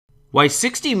Why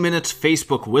 60 Minutes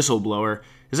Facebook Whistleblower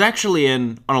is actually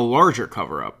in on a larger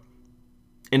cover-up.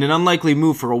 In an unlikely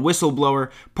move for a whistleblower,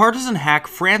 partisan hack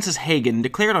Frances Haugen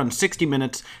declared on 60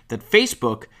 Minutes that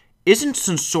Facebook isn't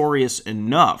censorious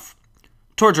enough.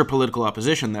 Towards her political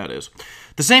opposition, that is.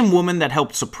 The same woman that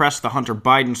helped suppress the Hunter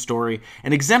Biden story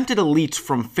and exempted elites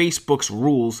from Facebook's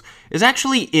rules is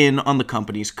actually in on the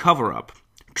company's cover-up.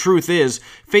 Truth is,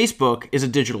 Facebook is a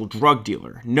digital drug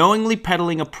dealer, knowingly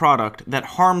peddling a product that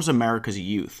harms America's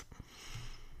youth.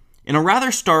 In a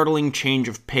rather startling change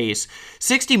of pace,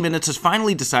 60 Minutes has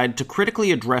finally decided to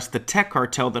critically address the tech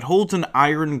cartel that holds an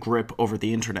iron grip over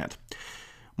the internet.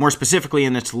 More specifically,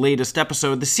 in its latest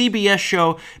episode, the CBS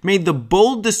show made the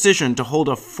bold decision to hold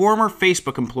a former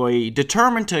Facebook employee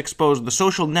determined to expose the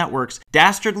social network's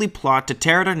dastardly plot to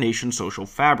tear at our nation's social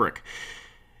fabric.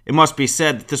 It must be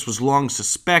said that this was long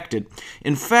suspected.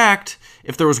 In fact,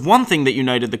 if there was one thing that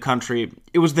united the country,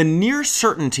 it was the near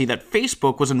certainty that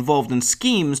Facebook was involved in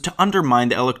schemes to undermine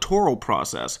the electoral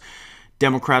process.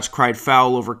 Democrats cried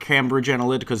foul over Cambridge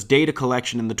Analytica's data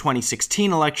collection in the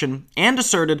 2016 election and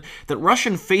asserted that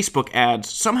Russian Facebook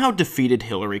ads somehow defeated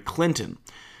Hillary Clinton.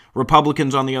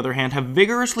 Republicans, on the other hand, have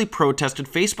vigorously protested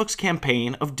Facebook's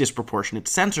campaign of disproportionate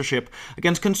censorship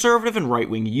against conservative and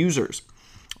right-wing users.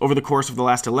 Over the course of the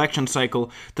last election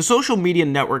cycle, the social media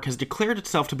network has declared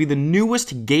itself to be the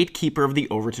newest gatekeeper of the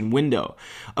Overton window,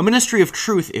 a ministry of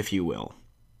truth, if you will.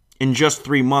 In just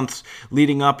 3 months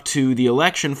leading up to the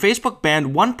election, Facebook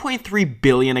banned 1.3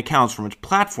 billion accounts from its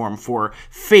platform for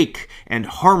fake and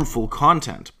harmful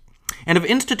content, and have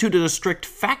instituted a strict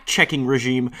fact-checking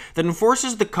regime that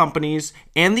enforces the company's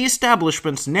and the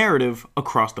establishment's narrative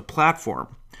across the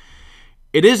platform.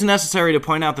 It is necessary to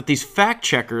point out that these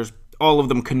fact-checkers, all of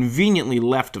them conveniently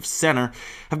left of center,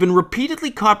 have been repeatedly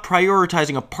caught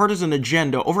prioritizing a partisan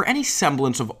agenda over any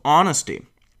semblance of honesty.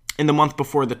 In the month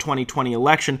before the 2020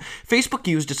 election, Facebook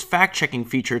used its fact-checking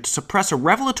feature to suppress a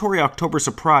revelatory October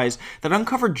surprise that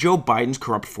uncovered Joe Biden's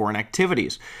corrupt foreign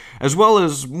activities, as well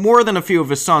as more than a few of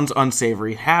his son's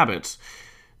unsavory habits.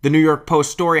 The New York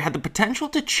Post story had the potential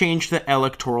to change the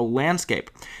electoral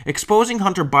landscape, exposing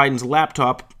Hunter Biden's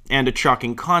laptop and its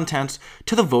shocking contents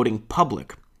to the voting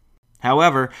public.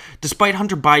 However, despite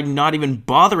Hunter Biden not even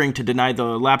bothering to deny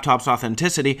the laptop's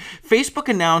authenticity, Facebook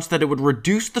announced that it would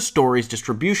reduce the story's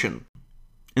distribution.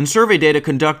 In survey data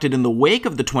conducted in the wake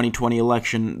of the 2020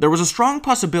 election, there was a strong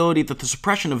possibility that the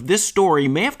suppression of this story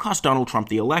may have cost Donald Trump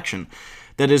the election.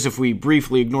 That is, if we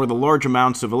briefly ignore the large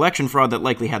amounts of election fraud that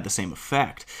likely had the same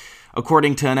effect.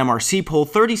 According to an MRC poll,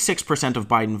 36% of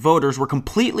Biden voters were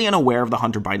completely unaware of the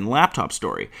Hunter Biden laptop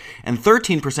story, and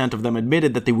 13% of them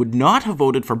admitted that they would not have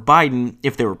voted for Biden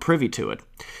if they were privy to it.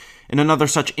 In another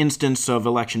such instance of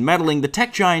election meddling, the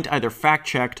tech giant either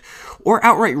fact-checked or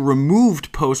outright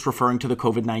removed posts referring to the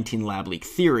COVID-19 lab leak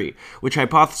theory, which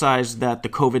hypothesized that the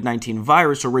COVID-19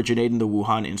 virus originated in the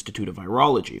Wuhan Institute of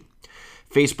Virology.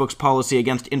 Facebook's policy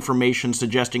against information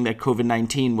suggesting that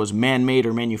COVID-19 was man-made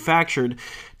or manufactured,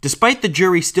 despite the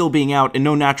jury still being out and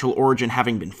no natural origin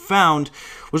having been found,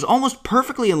 was almost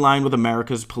perfectly in line with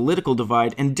America's political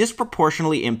divide and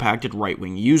disproportionately impacted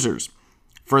right-wing users.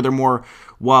 Furthermore,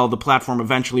 while the platform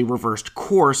eventually reversed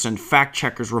course and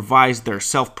fact-checkers revised their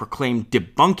self-proclaimed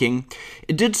debunking,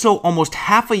 it did so almost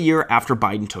half a year after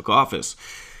Biden took office.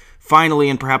 Finally,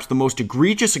 and perhaps the most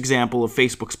egregious example of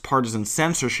Facebook's partisan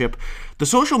censorship, the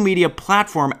social media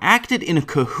platform acted in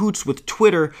cahoots with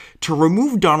Twitter to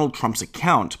remove Donald Trump's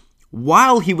account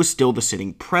while he was still the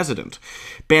sitting president,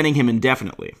 banning him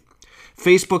indefinitely.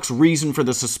 Facebook's reason for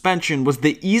the suspension was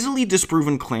the easily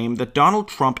disproven claim that Donald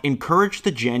Trump encouraged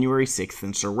the January 6th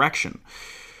insurrection.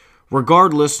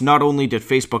 Regardless, not only did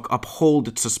Facebook uphold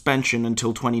its suspension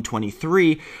until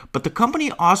 2023, but the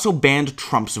company also banned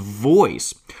Trump's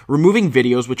voice, removing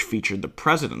videos which featured the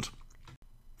president.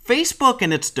 Facebook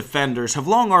and its defenders have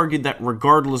long argued that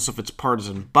regardless of its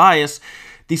partisan bias,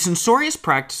 these censorious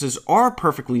practices are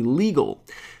perfectly legal.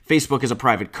 Facebook is a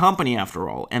private company, after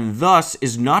all, and thus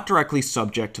is not directly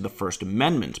subject to the First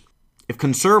Amendment. If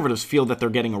conservatives feel that they're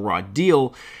getting a raw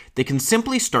deal, they can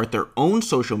simply start their own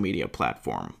social media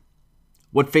platform.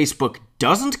 What Facebook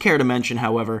doesn't care to mention,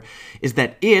 however, is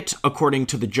that it, according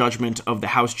to the judgment of the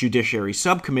House Judiciary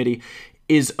Subcommittee,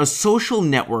 is a social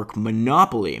network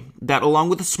monopoly that, along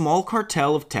with a small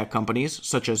cartel of tech companies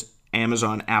such as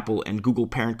Amazon, Apple, and Google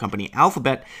parent company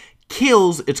Alphabet,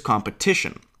 kills its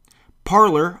competition.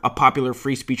 Parler, a popular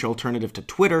free speech alternative to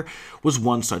Twitter, was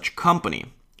one such company.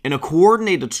 In a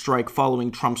coordinated strike following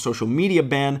Trump's social media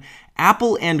ban,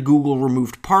 Apple and Google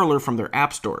removed Parler from their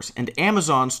app stores, and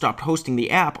Amazon stopped hosting the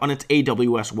app on its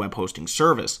AWS web hosting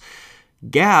service.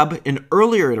 Gab, an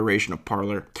earlier iteration of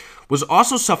Parler, was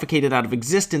also suffocated out of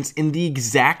existence in the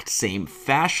exact same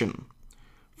fashion.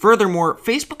 Furthermore,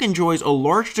 Facebook enjoys a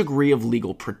large degree of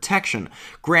legal protection,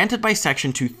 granted by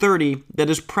Section 230, that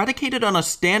is predicated on a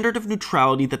standard of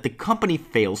neutrality that the company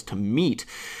fails to meet.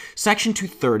 Section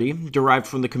 230, derived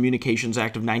from the Communications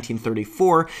Act of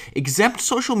 1934, exempts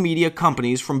social media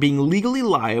companies from being legally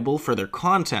liable for their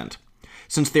content.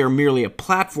 Since they are merely a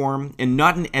platform and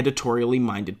not an editorially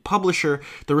minded publisher,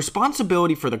 the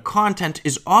responsibility for the content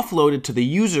is offloaded to the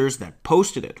users that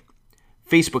posted it.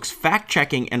 Facebook's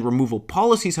fact-checking and removal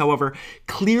policies, however,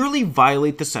 clearly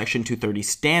violate the Section 230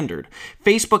 standard.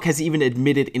 Facebook has even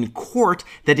admitted in court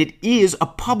that it is a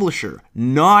publisher,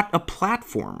 not a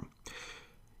platform.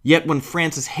 Yet when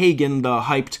Frances Haugen, the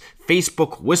hyped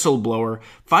Facebook whistleblower,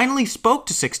 finally spoke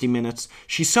to 60 Minutes,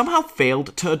 she somehow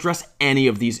failed to address any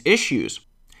of these issues.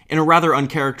 In a rather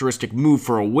uncharacteristic move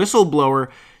for a whistleblower,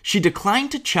 she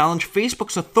declined to challenge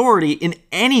Facebook's authority in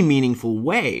any meaningful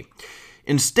way.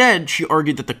 Instead, she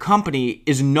argued that the company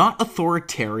is not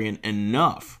authoritarian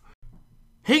enough.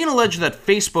 Haugen alleged that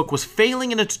Facebook was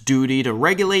failing in its duty to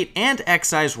regulate and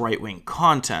excise right-wing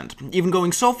content, even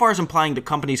going so far as implying the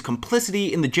company's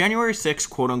complicity in the January 6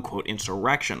 quote-unquote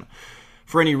insurrection.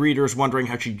 For any readers wondering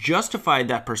how she justified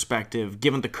that perspective,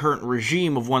 given the current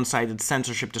regime of one-sided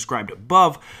censorship described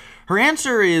above, her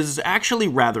answer is actually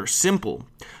rather simple.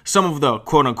 Some of the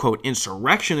quote-unquote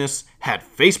insurrectionists had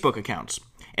Facebook accounts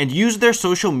and used their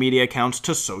social media accounts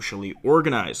to socially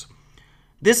organize.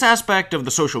 This aspect of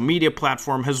the social media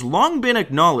platform has long been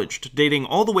acknowledged, dating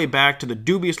all the way back to the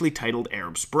dubiously titled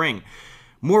Arab Spring.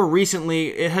 More recently,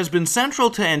 it has been central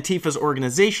to Antifa's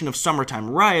organization of summertime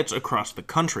riots across the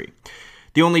country.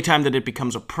 The only time that it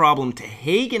becomes a problem to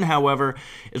Haugen, however,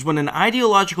 is when an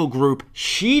ideological group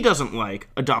she doesn't like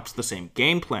adopts the same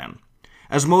game plan.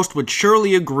 As most would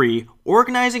surely agree,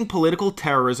 organizing political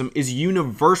terrorism is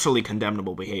universally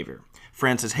condemnable behavior.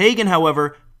 Frances Haugen,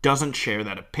 however, doesn't share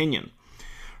that opinion.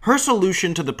 Her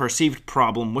solution to the perceived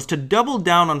problem was to double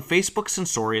down on Facebook's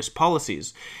censorious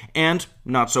policies and,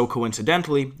 not so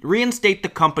coincidentally, reinstate the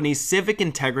company's civic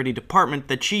integrity department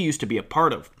that she used to be a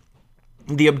part of.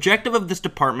 The objective of this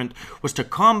department was to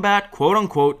combat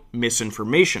quote-unquote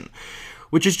misinformation,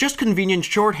 which is just convenient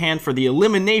shorthand for the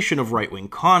elimination of right-wing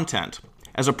content.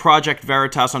 As a Project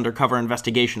Veritas undercover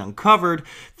investigation uncovered,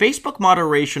 Facebook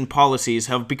moderation policies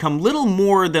have become little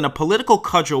more than a political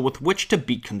cudgel with which to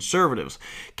beat conservatives,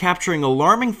 capturing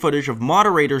alarming footage of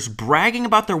moderators bragging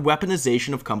about their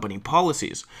weaponization of company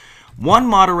policies. One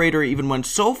moderator even went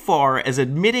so far as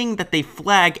admitting that they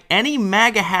flag any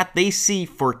MAGA hat they see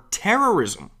for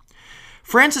terrorism.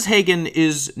 Frances Haugen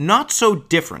is not so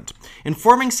different,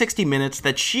 informing 60 Minutes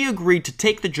that she agreed to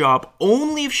take the job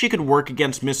only if she could work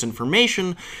against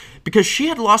misinformation because she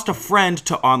had lost a friend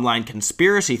to online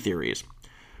conspiracy theories.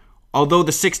 Although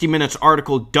the 60 Minutes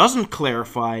article doesn't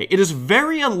clarify, it is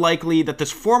very unlikely that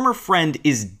this former friend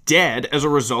is dead as a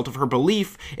result of her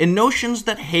belief in notions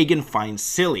that Haugen finds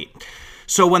silly.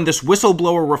 So when this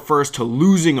whistleblower refers to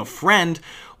losing a friend,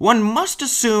 one must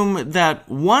assume that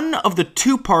one of the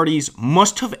two parties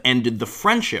must have ended the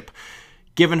friendship.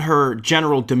 Given her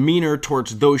general demeanor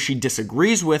towards those she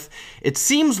disagrees with, it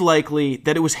seems likely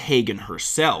that it was Haugen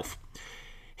herself.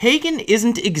 Haugen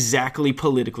isn't exactly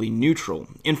politically neutral.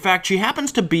 In fact, she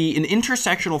happens to be an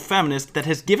intersectional feminist that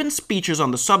has given speeches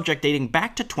on the subject dating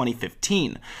back to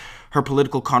 2015. Her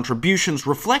political contributions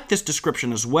reflect this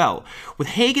description as well, with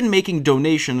Haugen making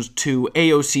donations to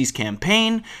AOC's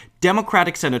campaign,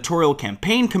 Democratic Senatorial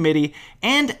Campaign Committee,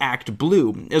 and Act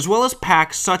Blue, as well as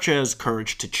PACs such as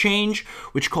Courage to Change,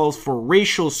 which calls for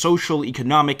racial, social,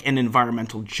 economic, and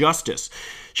environmental justice.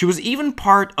 She was even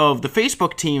part of the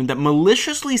Facebook team that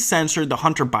maliciously censored the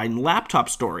Hunter Biden laptop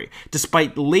story,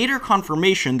 despite later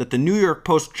confirmation that the New York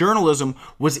Post journalism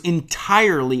was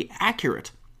entirely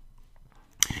accurate.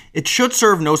 It should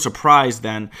serve no surprise,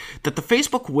 then, that the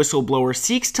Facebook whistleblower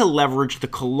seeks to leverage the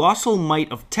colossal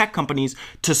might of tech companies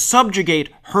to subjugate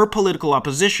her political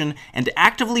opposition and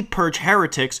actively purge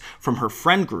heretics from her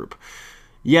friend group.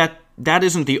 Yet, that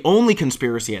isn't the only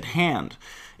conspiracy at hand.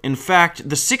 In fact,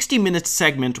 the 60 Minutes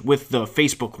segment with the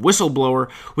Facebook whistleblower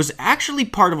was actually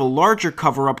part of a larger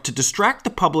cover-up to distract the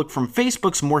public from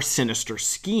Facebook's more sinister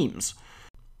schemes.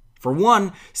 For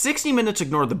one, 60 Minutes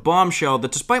ignored the bombshell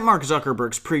that despite Mark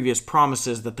Zuckerberg's previous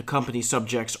promises that the company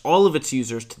subjects all of its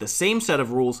users to the same set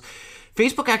of rules,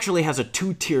 Facebook actually has a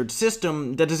two-tiered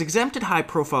system that has exempted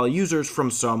high-profile users from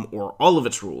some or all of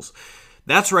its rules.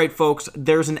 That's right, folks,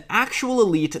 there's an actual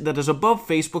elite that is above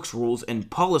Facebook's rules and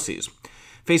policies.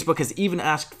 Facebook has even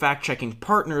asked fact-checking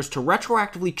partners to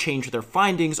retroactively change their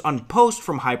findings on posts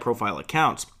from high-profile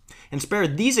accounts, and spare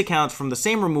these accounts from the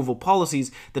same removal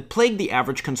policies that plague the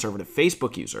average conservative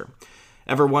Facebook user.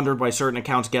 Ever wondered why certain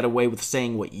accounts get away with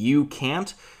saying what you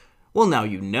can't? Well, now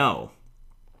you know.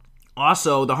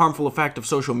 Also, the harmful effect of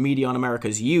social media on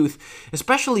America's youth,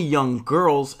 especially young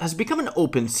girls, has become an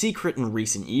open secret in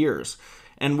recent years.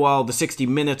 And while the 60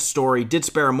 Minutes story did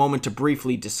spare a moment to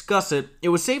briefly discuss it, it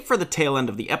was saved for the tail end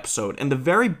of the episode and the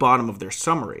very bottom of their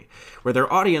summary, where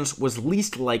their audience was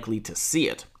least likely to see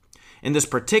it. In this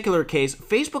particular case,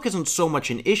 Facebook isn't so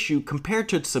much an issue compared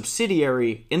to its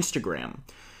subsidiary, Instagram.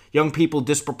 Young people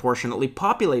disproportionately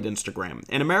populate Instagram,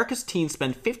 and America's teens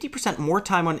spend 50% more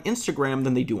time on Instagram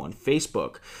than they do on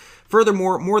Facebook.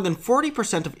 Furthermore, more than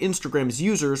 40% of Instagram's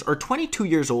users are 22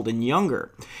 years old and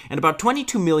younger, and about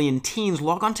 22 million teens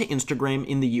log onto Instagram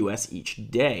in the US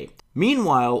each day.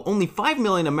 Meanwhile, only 5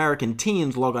 million American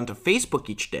teens log onto Facebook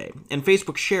each day, and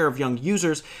Facebook's share of young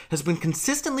users has been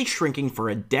consistently shrinking for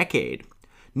a decade.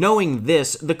 Knowing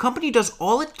this, the company does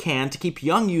all it can to keep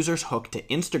young users hooked to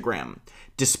Instagram,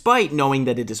 despite knowing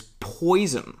that it is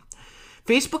poison.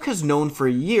 Facebook has known for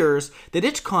years that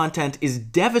its content is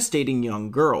devastating young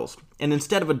girls, and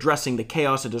instead of addressing the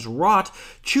chaos it has wrought,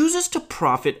 chooses to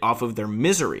profit off of their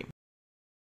misery.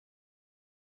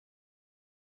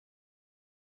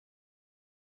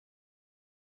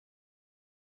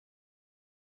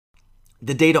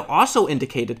 The data also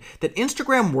indicated that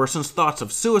Instagram worsens thoughts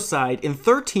of suicide in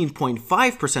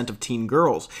 13.5% of teen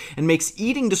girls and makes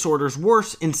eating disorders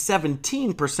worse in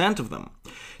 17% of them.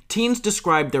 Teens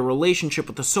described their relationship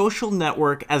with the social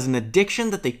network as an addiction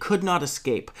that they could not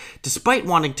escape, despite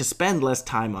wanting to spend less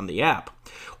time on the app.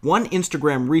 One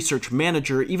Instagram research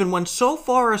manager even went so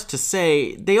far as to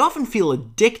say they often feel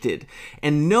addicted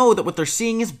and know that what they're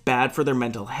seeing is bad for their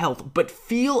mental health, but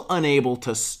feel unable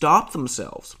to stop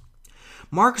themselves.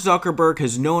 Mark Zuckerberg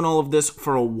has known all of this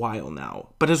for a while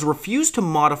now, but has refused to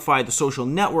modify the social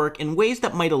network in ways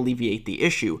that might alleviate the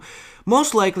issue,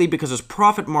 most likely because his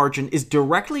profit margin is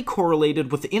directly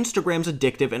correlated with Instagram's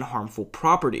addictive and harmful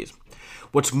properties.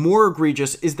 What's more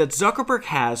egregious is that Zuckerberg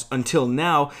has, until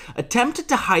now, attempted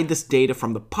to hide this data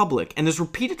from the public and has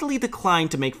repeatedly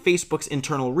declined to make Facebook's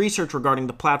internal research regarding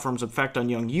the platform's effect on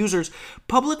young users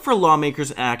public for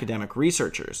lawmakers and academic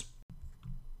researchers.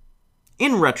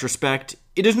 In retrospect,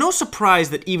 it is no surprise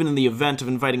that even in the event of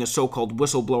inviting a so-called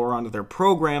whistleblower onto their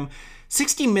program,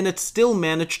 60 Minutes still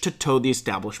managed to toe the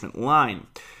establishment line.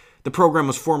 The program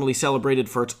was formally celebrated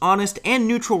for its honest and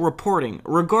neutral reporting,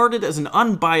 regarded as an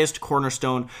unbiased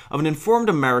cornerstone of an informed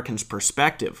American's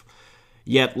perspective.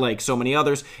 Yet, like so many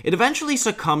others, it eventually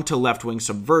succumbed to left-wing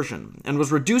subversion, and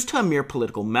was reduced to a mere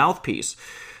political mouthpiece.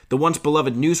 The once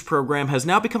beloved news program has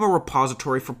now become a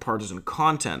repository for partisan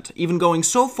content, even going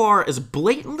so far as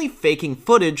blatantly faking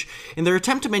footage in their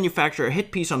attempt to manufacture a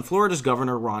hit piece on Florida's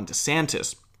Governor Ron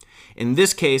DeSantis. In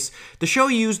this case, the show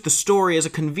used the story as a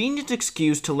convenient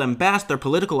excuse to lambast their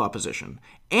political opposition,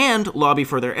 and lobby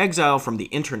for their exile from the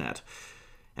internet.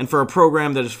 And for a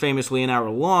program that is famously an hour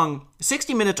long,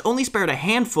 60 Minutes only spared a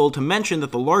handful to mention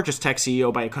that the largest tech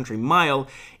CEO by a country mile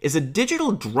is a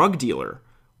digital drug dealer,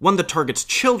 one that targets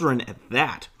children at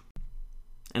that.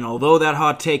 And although that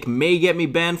hot take may get me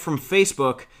banned from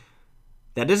Facebook,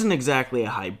 that isn't exactly a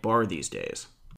high bar these days.